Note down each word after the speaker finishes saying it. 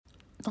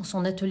Dans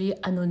son atelier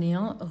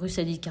anonéen, rue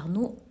Sadi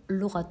Carnot,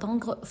 Laura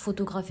Tangre,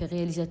 photographe et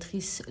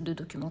réalisatrice de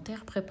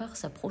documentaires, prépare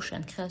sa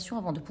prochaine création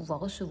avant de pouvoir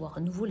recevoir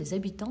à nouveau les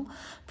habitants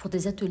pour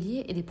des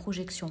ateliers et des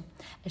projections.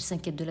 Elle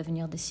s'inquiète de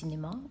l'avenir des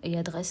cinémas et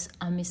adresse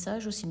un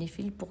message aux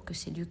cinéphiles pour que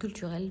ces lieux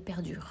culturels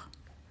perdurent.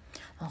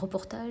 Un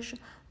reportage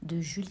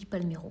de Julie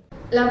Palmero.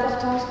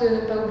 L'importance de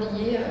ne pas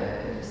oublier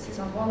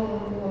ces endroits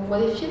où on voit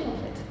des films en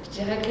fait. Je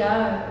dirais que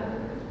là,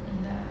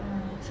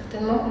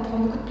 on prend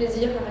beaucoup de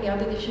plaisir à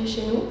regarder des films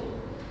chez nous.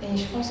 Et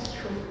je pense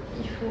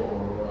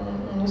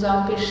on nous a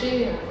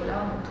empêchés,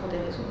 pour des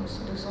raisons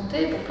de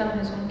santé, pour plein de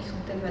raisons qui sont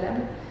peut-être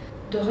valables,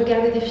 de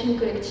regarder des films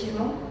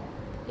collectivement.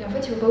 Et en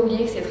fait, il ne faut pas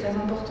oublier que c'est très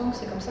important, que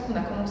c'est comme ça qu'on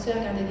a commencé à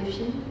regarder des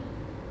films.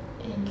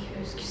 Et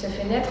que ce que ça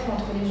fait naître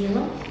entre les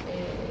humains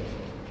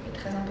est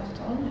très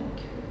important.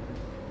 Et que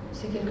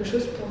c'est quelque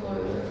chose pour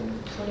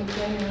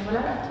lequel qu'il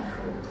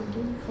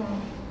faut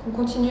qu'on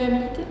continue à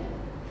militer.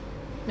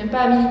 Même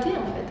pas à militer,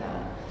 en fait,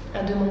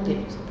 à demander.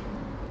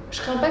 Je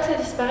crains pas que ça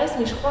disparaisse,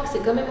 mais je crois que c'est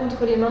quand même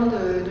entre les mains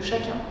de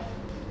chacun.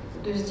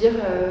 De se dire...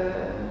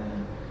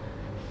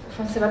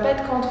 ça va pas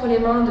être qu'entre les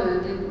mains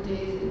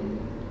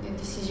des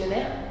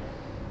décisionnaires.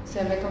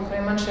 Ça va être entre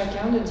les mains de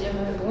chacun de dire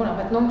bon, alors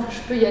maintenant que je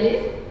peux y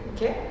aller,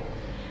 ok,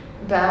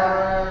 il va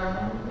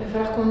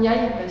falloir qu'on y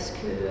aille parce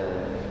que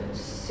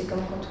c'est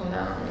comme quand on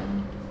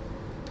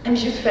a un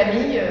bijou de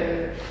famille,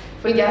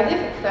 faut le garder,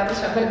 faut faire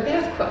attention à pas le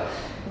perdre, quoi.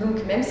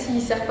 Donc même s'il ne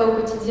sert pas au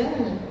quotidien,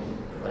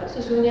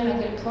 se souvenir à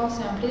quel point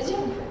c'est un plaisir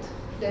en fait,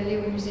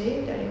 d'aller au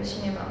musée, d'aller au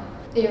cinéma.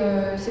 Et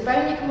c'est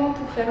pas uniquement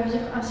pour faire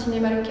vivre un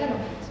cinéma local en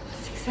fait,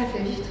 c'est que ça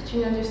fait vivre toute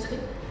une industrie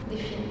des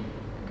films.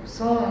 Donc,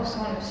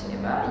 sans le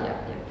cinéma,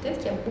 peut-être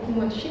qu'il y a beaucoup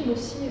moins de films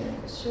aussi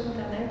sur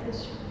internet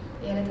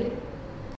et à la télé.